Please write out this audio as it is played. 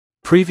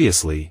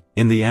Previously,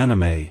 in the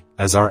anime,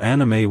 as our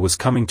anime was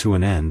coming to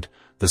an end,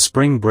 the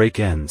spring break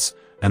ends,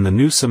 and the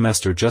new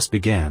semester just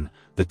began,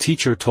 the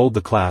teacher told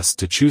the class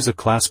to choose a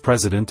class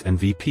president and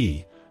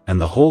VP, and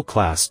the whole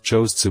class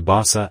chose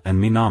Tsubasa and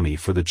Minami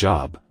for the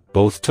job.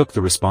 Both took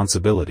the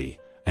responsibility,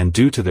 and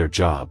due to their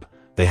job,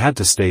 they had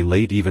to stay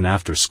late even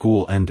after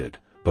school ended,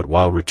 but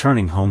while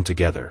returning home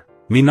together,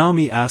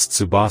 Minami asked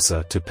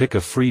Tsubasa to pick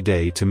a free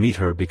day to meet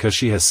her because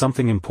she has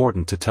something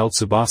important to tell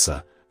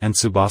Tsubasa, and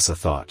Tsubasa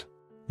thought,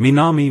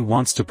 Minami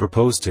wants to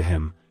propose to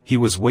him. He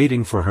was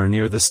waiting for her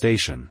near the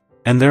station.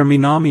 And there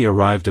Minami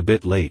arrived a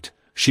bit late.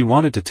 She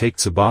wanted to take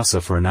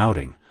Tsubasa for an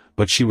outing,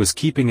 but she was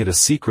keeping it a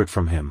secret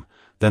from him.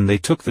 Then they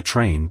took the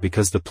train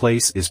because the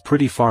place is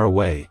pretty far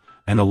away,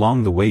 and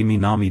along the way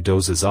Minami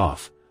dozes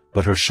off,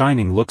 but her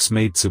shining looks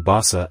made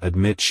Tsubasa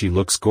admit she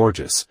looks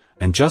gorgeous,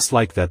 and just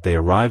like that they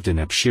arrived in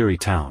Epshiri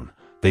town.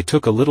 They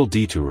took a little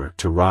detour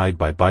to ride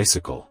by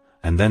bicycle,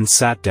 and then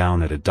sat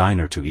down at a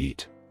diner to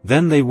eat.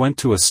 Then they went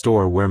to a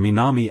store where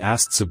Minami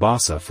asked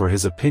Tsubasa for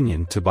his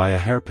opinion to buy a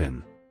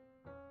hairpin.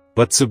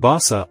 But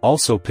Tsubasa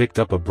also picked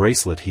up a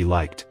bracelet he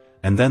liked,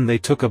 and then they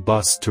took a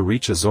bus to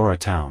reach Azora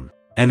town.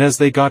 And as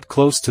they got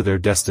close to their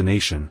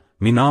destination,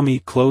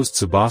 Minami closed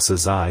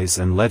Tsubasa's eyes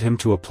and led him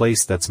to a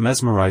place that's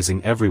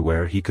mesmerizing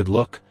everywhere he could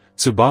look.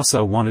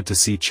 Tsubasa wanted to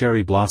see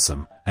cherry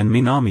blossom, and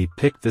Minami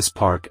picked this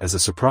park as a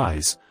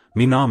surprise.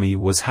 Minami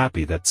was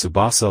happy that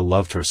Tsubasa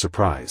loved her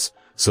surprise,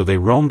 so they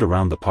roamed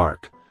around the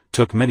park,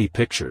 took many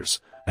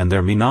pictures, and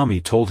there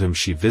Minami told him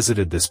she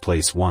visited this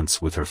place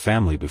once with her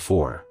family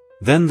before.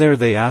 Then there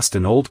they asked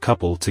an old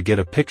couple to get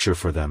a picture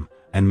for them,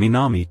 and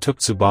Minami took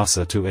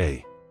Tsubasa to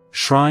a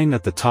shrine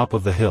at the top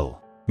of the hill.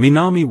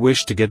 Minami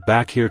wished to get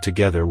back here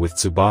together with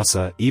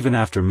Tsubasa even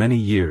after many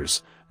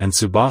years, and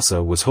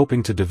Tsubasa was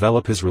hoping to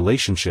develop his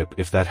relationship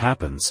if that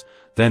happens.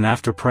 Then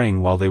after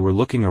praying while they were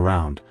looking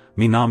around,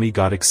 Minami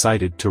got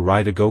excited to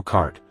ride a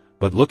go-kart,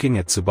 but looking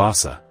at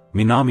Tsubasa,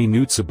 Minami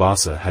knew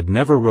Tsubasa had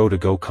never rode a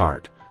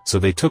go-kart, so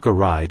they took a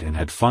ride and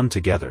had fun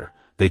together.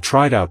 They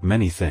tried out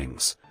many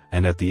things,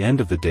 and at the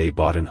end of the day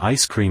bought an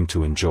ice cream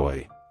to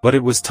enjoy. But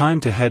it was time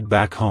to head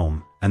back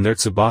home, and there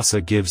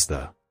Tsubasa gives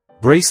the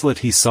bracelet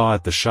he saw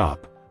at the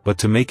shop, but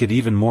to make it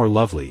even more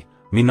lovely,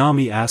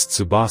 Minami asked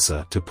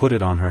Tsubasa to put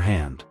it on her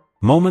hand.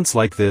 Moments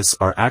like this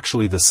are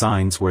actually the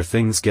signs where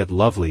things get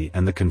lovely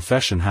and the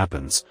confession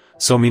happens,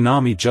 so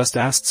Minami just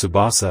asked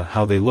Tsubasa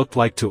how they looked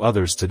like to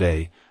others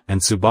today, and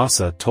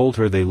Tsubasa told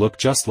her they look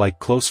just like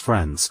close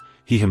friends.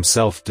 He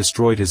himself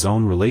destroyed his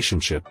own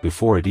relationship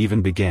before it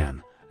even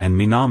began, and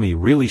Minami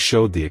really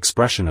showed the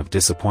expression of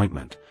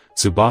disappointment.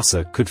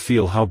 Tsubasa could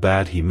feel how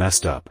bad he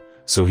messed up,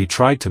 so he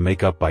tried to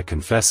make up by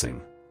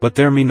confessing. But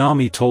there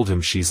Minami told him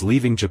she's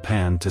leaving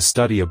Japan to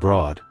study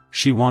abroad.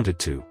 She wanted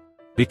to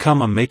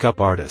become a makeup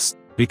artist,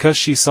 because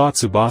she saw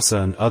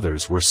Tsubasa and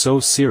others were so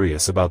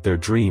serious about their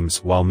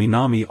dreams while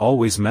Minami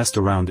always messed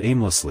around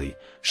aimlessly.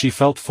 She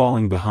felt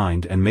falling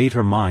behind and made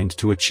her mind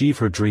to achieve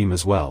her dream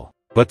as well.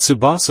 But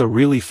Tsubasa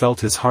really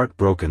felt his heart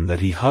broken that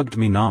he hugged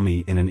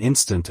Minami in an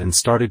instant and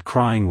started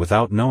crying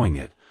without knowing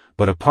it.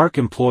 But a park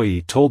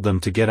employee told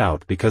them to get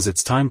out because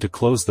it's time to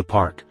close the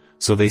park,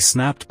 so they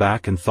snapped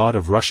back and thought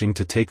of rushing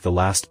to take the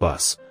last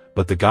bus,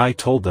 but the guy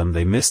told them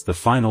they missed the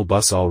final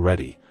bus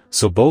already,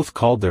 so both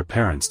called their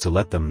parents to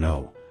let them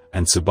know,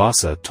 and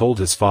Tsubasa told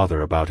his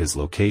father about his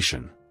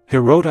location.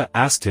 Hirota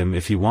asked him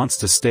if he wants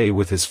to stay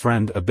with his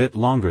friend a bit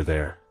longer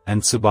there,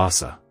 and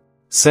Tsubasa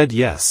said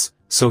yes,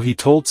 so he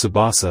told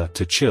Tsubasa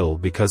to chill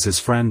because his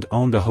friend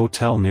owned a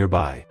hotel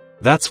nearby.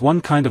 That's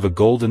one kind of a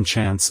golden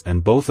chance,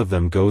 and both of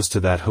them goes to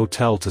that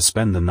hotel to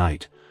spend the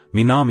night.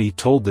 Minami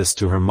told this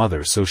to her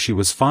mother, so she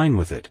was fine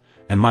with it,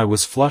 and Mai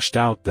was flushed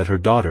out that her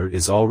daughter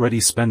is already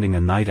spending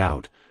a night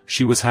out.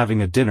 She was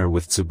having a dinner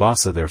with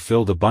Tsubasa there,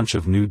 filled a bunch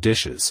of new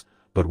dishes,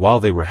 but while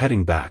they were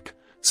heading back,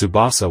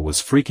 Tsubasa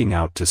was freaking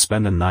out to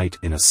spend a night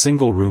in a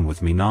single room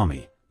with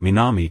Minami.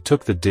 Minami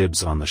took the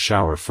dibs on the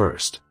shower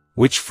first,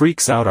 which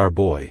freaks out our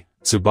boy.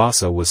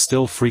 Tsubasa was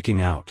still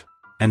freaking out,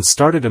 and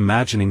started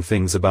imagining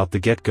things about the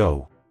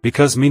get-go,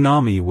 because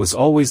Minami was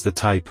always the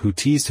type who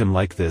teased him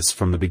like this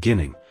from the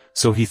beginning,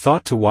 so he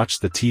thought to watch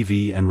the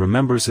TV and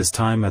remembers his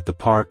time at the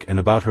park and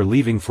about her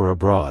leaving for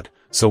abroad.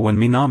 So when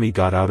Minami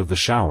got out of the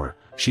shower,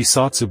 she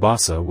saw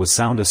Tsubasa was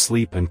sound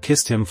asleep and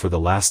kissed him for the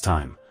last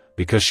time,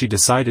 because she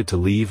decided to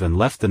leave and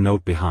left the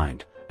note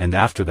behind. And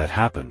after that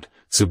happened,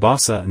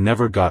 Tsubasa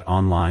never got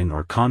online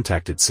or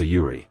contacted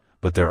Sayuri,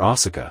 but there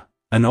Asuka,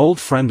 an old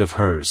friend of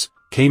hers,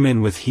 came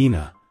in with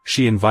Hina.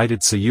 She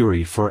invited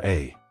Sayuri for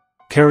a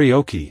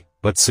karaoke,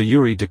 but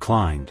Sayuri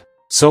declined.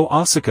 So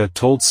Asuka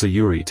told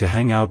Sayuri to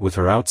hang out with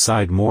her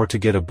outside more to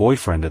get a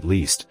boyfriend at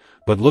least,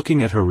 but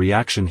looking at her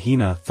reaction,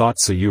 Hina thought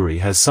Sayuri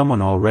has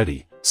someone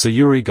already.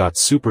 Sayuri got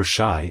super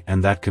shy,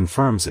 and that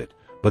confirms it.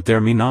 But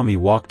there Minami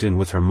walked in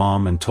with her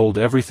mom and told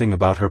everything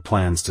about her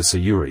plans to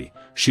Sayuri.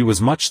 She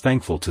was much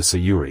thankful to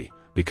Sayuri,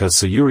 because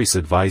Sayuri's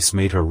advice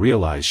made her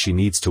realize she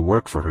needs to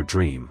work for her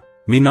dream.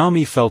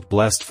 Minami felt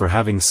blessed for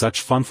having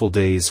such funful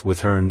days with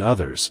her and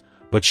others,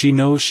 but she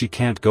knows she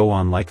can't go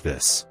on like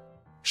this.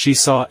 She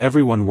saw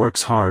everyone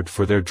works hard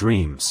for their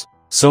dreams.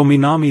 So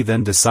Minami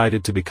then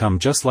decided to become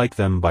just like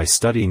them by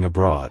studying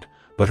abroad,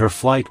 but her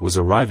flight was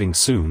arriving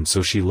soon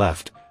so she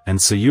left, and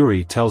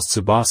Sayuri tells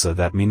Tsubasa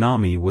that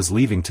Minami was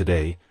leaving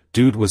today.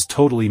 Dude was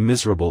totally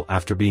miserable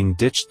after being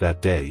ditched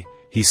that day.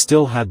 He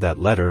still had that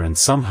letter and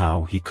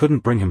somehow he couldn't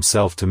bring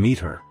himself to meet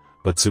her,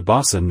 but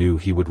Tsubasa knew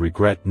he would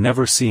regret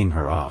never seeing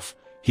her off.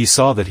 He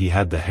saw that he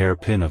had the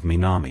hairpin of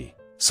Minami.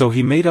 So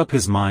he made up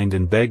his mind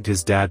and begged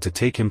his dad to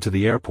take him to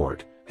the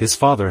airport. His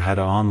father had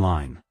an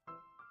online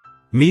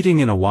meeting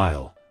in a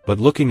while, but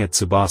looking at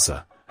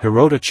Tsubasa,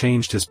 Hirota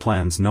changed his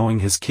plans knowing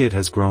his kid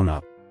has grown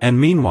up. And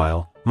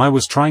meanwhile, Mai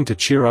was trying to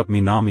cheer up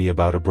Minami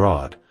about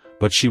abroad,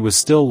 but she was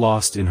still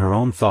lost in her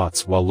own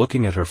thoughts while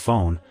looking at her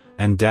phone,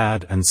 and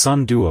dad and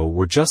son duo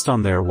were just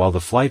on there while the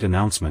flight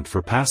announcement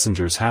for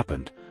passengers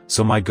happened.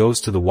 So Mai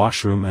goes to the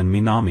washroom and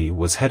Minami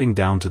was heading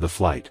down to the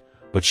flight,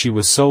 but she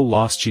was so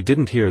lost she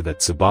didn't hear that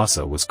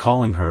Tsubasa was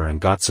calling her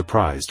and got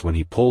surprised when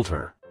he pulled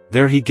her.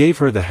 There he gave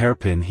her the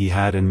hairpin he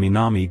had and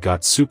Minami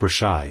got super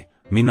shy.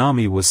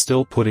 Minami was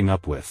still putting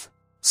up with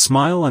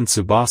smile and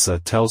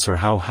Tsubasa tells her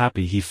how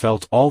happy he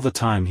felt all the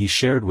time he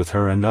shared with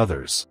her and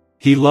others.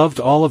 He loved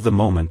all of the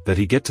moment that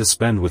he get to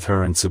spend with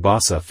her and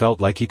Tsubasa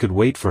felt like he could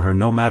wait for her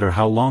no matter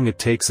how long it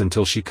takes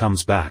until she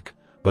comes back.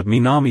 But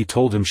Minami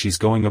told him she's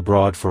going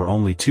abroad for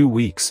only 2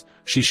 weeks,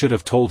 she should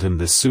have told him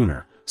this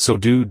sooner, so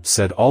dude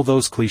said all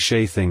those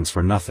cliché things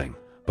for nothing,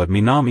 but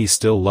Minami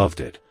still loved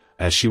it,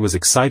 as she was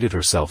excited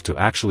herself to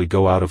actually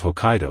go out of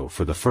Hokkaido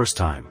for the first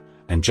time,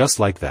 and just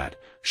like that,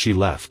 she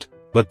left.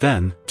 But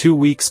then, 2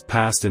 weeks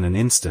passed in an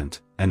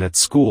instant, and at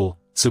school,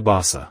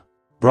 Tsubasa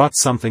brought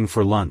something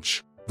for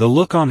lunch. The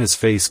look on his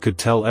face could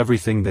tell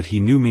everything that he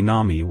knew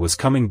Minami was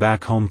coming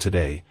back home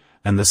today,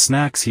 and the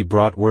snacks he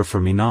brought were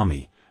for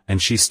Minami,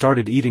 and she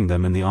started eating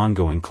them in the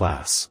ongoing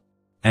class.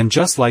 And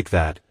just like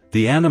that,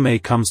 the anime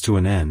comes to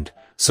an end,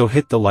 so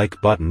hit the like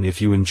button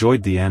if you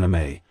enjoyed the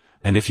anime,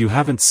 and if you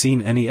haven't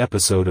seen any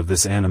episode of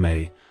this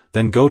anime,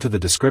 then go to the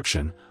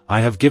description.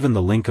 I have given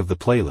the link of the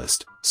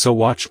playlist, so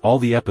watch all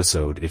the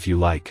episode if you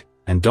like,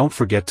 and don't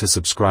forget to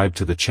subscribe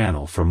to the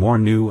channel for more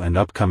new and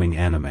upcoming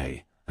anime.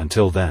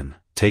 Until then,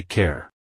 take care.